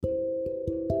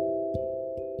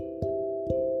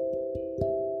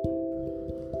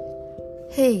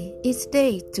Hey, it's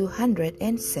day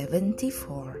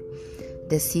 274.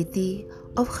 The city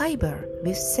of Khaybar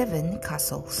with 7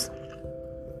 castles.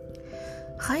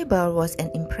 Khaybar was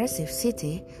an impressive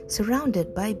city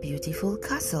surrounded by beautiful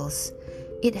castles.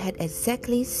 It had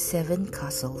exactly 7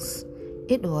 castles.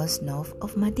 It was north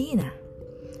of Medina.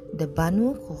 The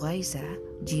Banu Qurayza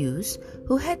Jews,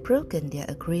 who had broken their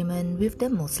agreement with the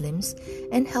Muslims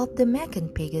and helped the Meccan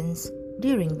pagans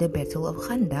during the Battle of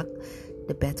Khandaq,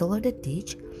 the Battle of the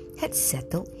Ditch, had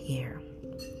settled here.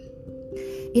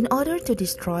 In order to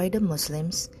destroy the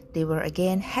Muslims, they were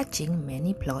again hatching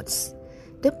many plots.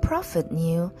 The Prophet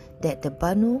knew that the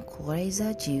Banu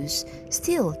Qurayza Jews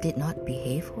still did not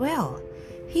behave well.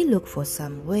 He looked for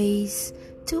some ways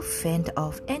to fend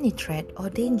off any threat or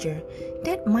danger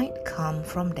that might come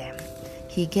from them.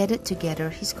 He gathered together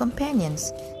his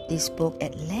companions. They spoke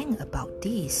at length about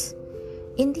this.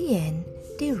 In the end,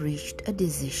 they reached a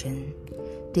decision.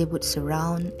 They would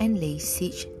surround and lay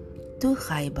siege to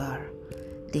Khaybar.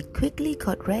 They quickly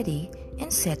got ready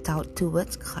and set out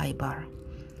towards Khaybar.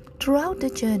 Throughout the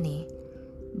journey,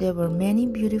 there were many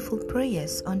beautiful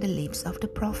prayers on the lips of the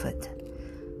Prophet.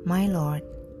 My Lord,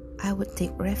 I would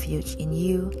take refuge in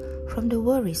you from the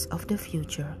worries of the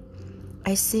future.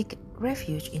 I seek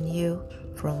refuge in you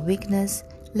from weakness,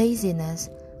 laziness,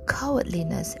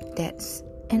 cowardliness, debts,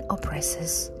 and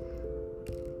oppressors.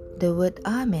 The word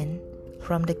Amen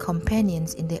from the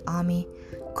companions in the army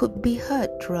could be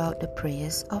heard throughout the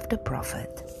prayers of the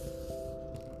Prophet.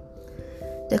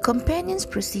 The companions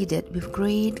proceeded with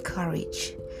great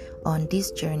courage on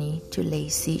this journey to lay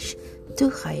siege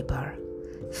to Khaybar.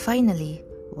 Finally,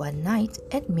 one night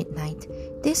at midnight,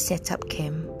 they set up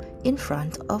camp in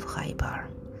front of Khaybar.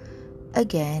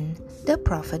 Again, the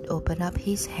Prophet opened up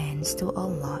his hands to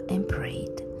Allah and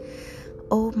prayed,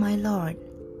 "O my Lord,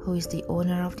 who is the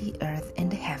owner of the earth and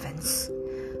the heavens,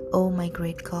 O my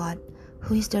great God,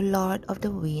 who is the Lord of the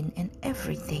wind and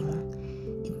everything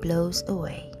it blows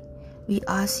away. We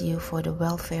ask you for the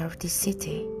welfare of this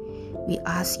city. We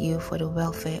ask you for the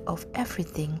welfare of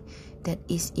everything that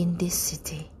is in this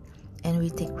city, and we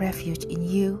take refuge in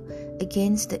you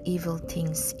against the evil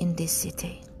things in this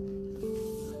city."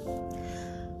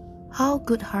 How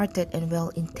good-hearted and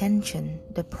well-intentioned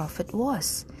the Prophet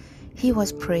was. He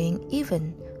was praying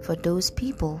even for those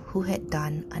people who had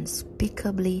done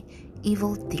unspeakably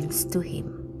evil things to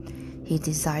him. He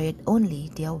desired only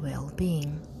their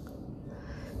well-being.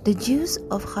 The Jews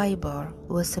of Khaybar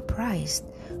were surprised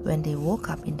when they woke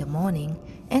up in the morning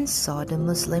and saw the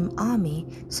Muslim army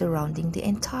surrounding the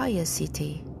entire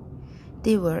city.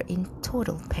 They were in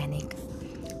total panic.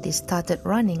 They started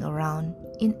running around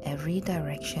in every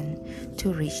direction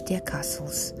to reach their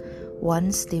castles.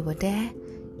 Once they were there,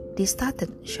 they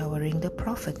started showering the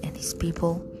Prophet and his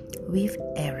people with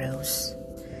arrows.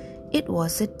 It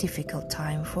was a difficult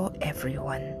time for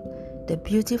everyone. The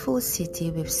beautiful city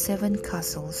with 7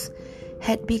 castles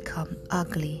had become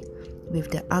ugly with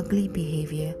the ugly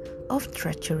behavior of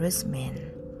treacherous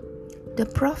men. The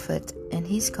Prophet and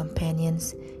his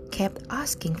companions kept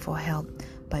asking for help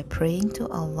by praying to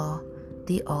Allah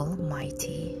the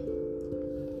Almighty.